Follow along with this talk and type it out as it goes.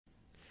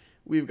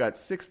we've got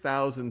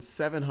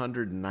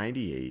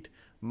 6,798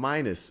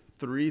 minus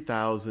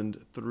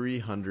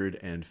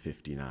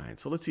 3,359.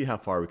 So let's see how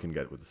far we can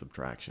get with the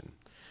subtraction.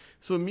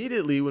 So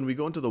immediately when we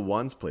go into the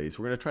ones place,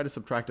 we're going to try to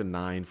subtract a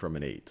 9 from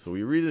an 8. So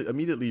we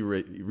immediately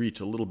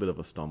reach a little bit of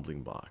a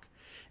stumbling block.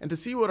 And to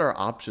see what our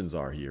options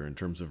are here in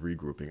terms of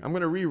regrouping, I'm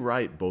going to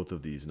rewrite both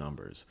of these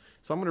numbers.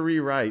 So I'm going to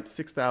rewrite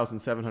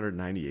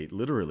 6,798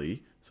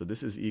 literally. So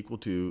this is equal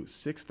to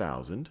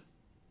 6,000.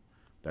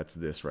 That's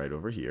this right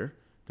over here.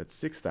 That's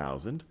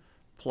 6,000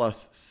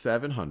 plus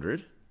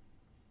 700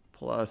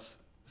 plus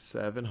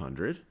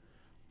 700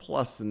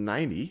 plus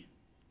 90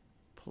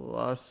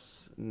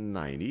 plus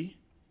 90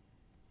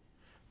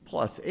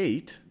 plus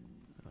 8,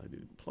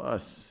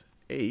 plus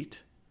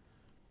 8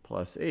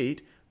 plus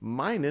 8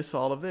 minus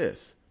all of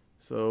this.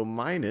 So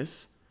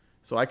minus,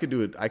 so I could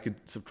do it, I could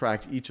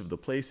subtract each of the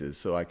places.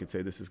 So I could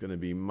say this is going to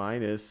be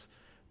minus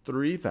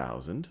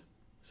 3,000.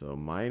 So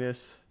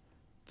minus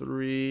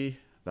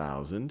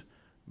 3,000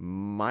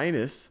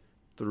 minus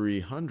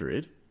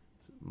 300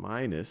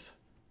 minus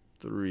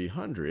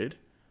 300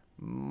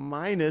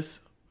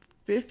 minus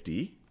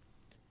 50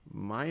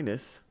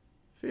 minus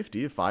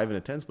 50. 5 in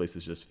a tens place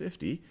is just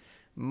 50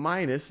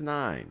 minus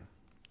 9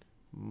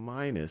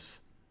 minus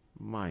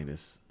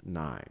 9.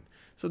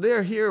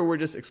 So here we're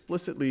just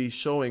explicitly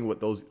showing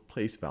what those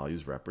place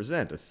values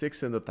represent. A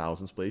 6 in the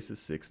thousands place is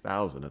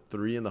 6,000. A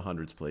 3 in the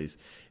hundreds place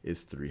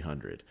is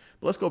 300.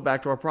 But let's go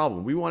back to our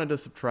problem. We wanted to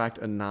subtract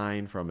a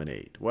 9 from an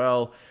 8.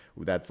 Well,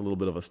 that's a little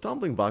bit of a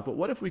stumbling block, but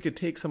what if we could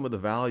take some of the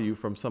value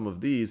from some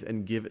of these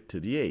and give it to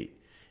the 8?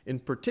 In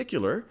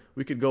particular,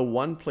 we could go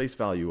one place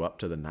value up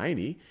to the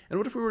 90. And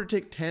what if we were to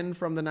take 10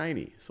 from the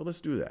 90? So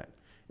let's do that.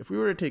 If we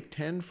were to take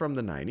 10 from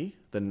the 90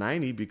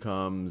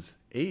 becomes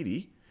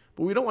 80.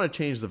 But we don't want to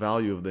change the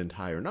value of the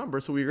entire number,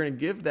 so we're going to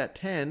give that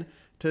 10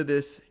 to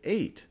this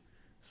 8.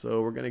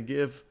 So we're going to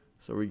give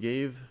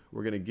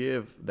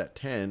that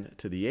 10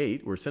 to the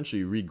 8. We're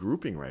essentially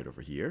regrouping right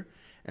over here.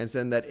 And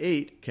then that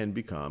 8 can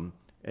become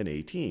an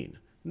 18.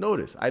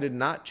 Notice, I did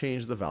not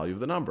change the value of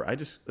the number. I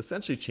just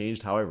essentially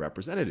changed how I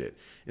represented it.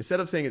 Instead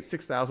of saying it's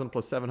 6,000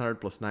 plus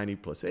 700 plus 90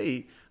 plus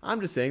 8, I'm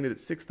just saying that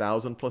it's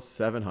 6,000 plus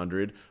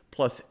 700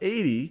 plus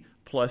 80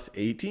 plus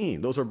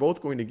 18. Those are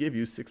both going to give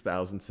you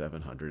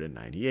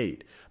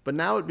 6,798. But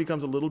now it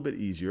becomes a little bit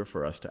easier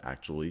for us to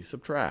actually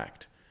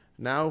subtract.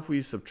 Now if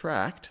we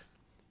subtract,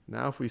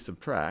 I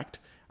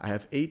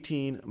have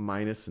 18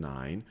 minus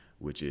 9,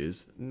 which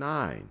is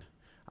 9.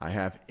 I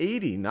have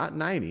 80, not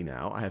 90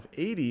 now. I have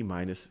 80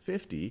 minus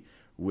 50,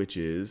 which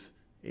is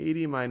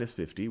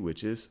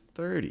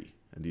 30.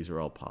 And these are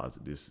all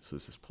positive. So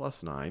this is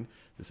plus 9.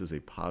 This is a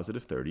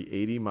positive 30.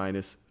 80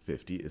 minus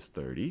 50 is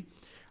 30.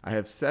 I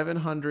have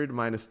 700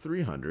 minus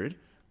 300,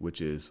 which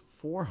is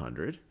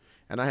 400.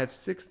 And I have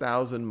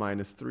 6,000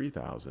 minus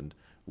 3,000,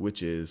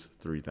 which is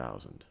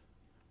 3,000.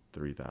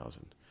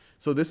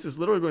 So this is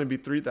literally going to be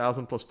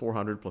 3,000 plus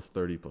 400 plus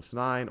 30 plus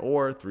 9,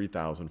 or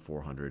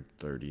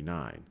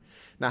 3,439.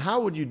 Now,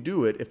 how would you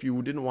do it if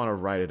you didn't want to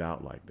write it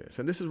out like this?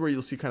 And this is where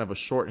you'll see kind of a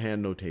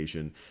shorthand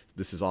notation.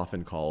 This is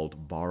often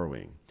called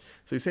borrowing.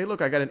 So you say,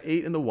 look, I got an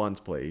 8 in the ones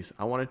place.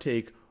 I want to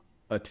take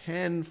a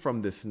 10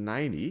 from this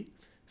 90.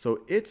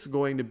 So it's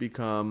going to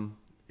become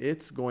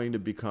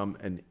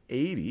an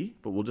 80,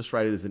 but we'll just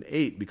write it as an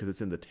 8 because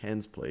it's in the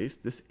tens place.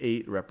 This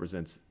 8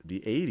 represents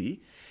the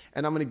 80.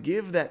 And I'm going to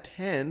give that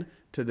 10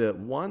 to the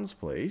ones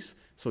place.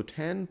 So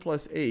 10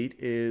 plus 8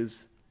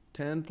 is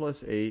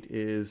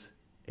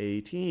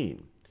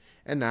 18.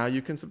 And now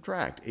you can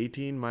subtract.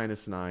 18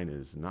 minus 9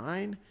 is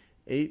 9.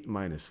 8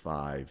 minus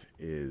 5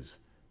 is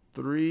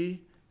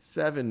 3.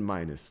 7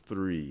 minus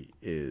 3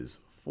 is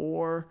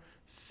 4.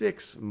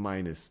 6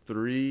 minus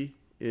 3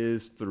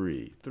 is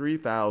 3.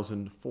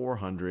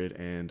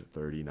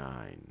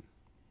 3,439.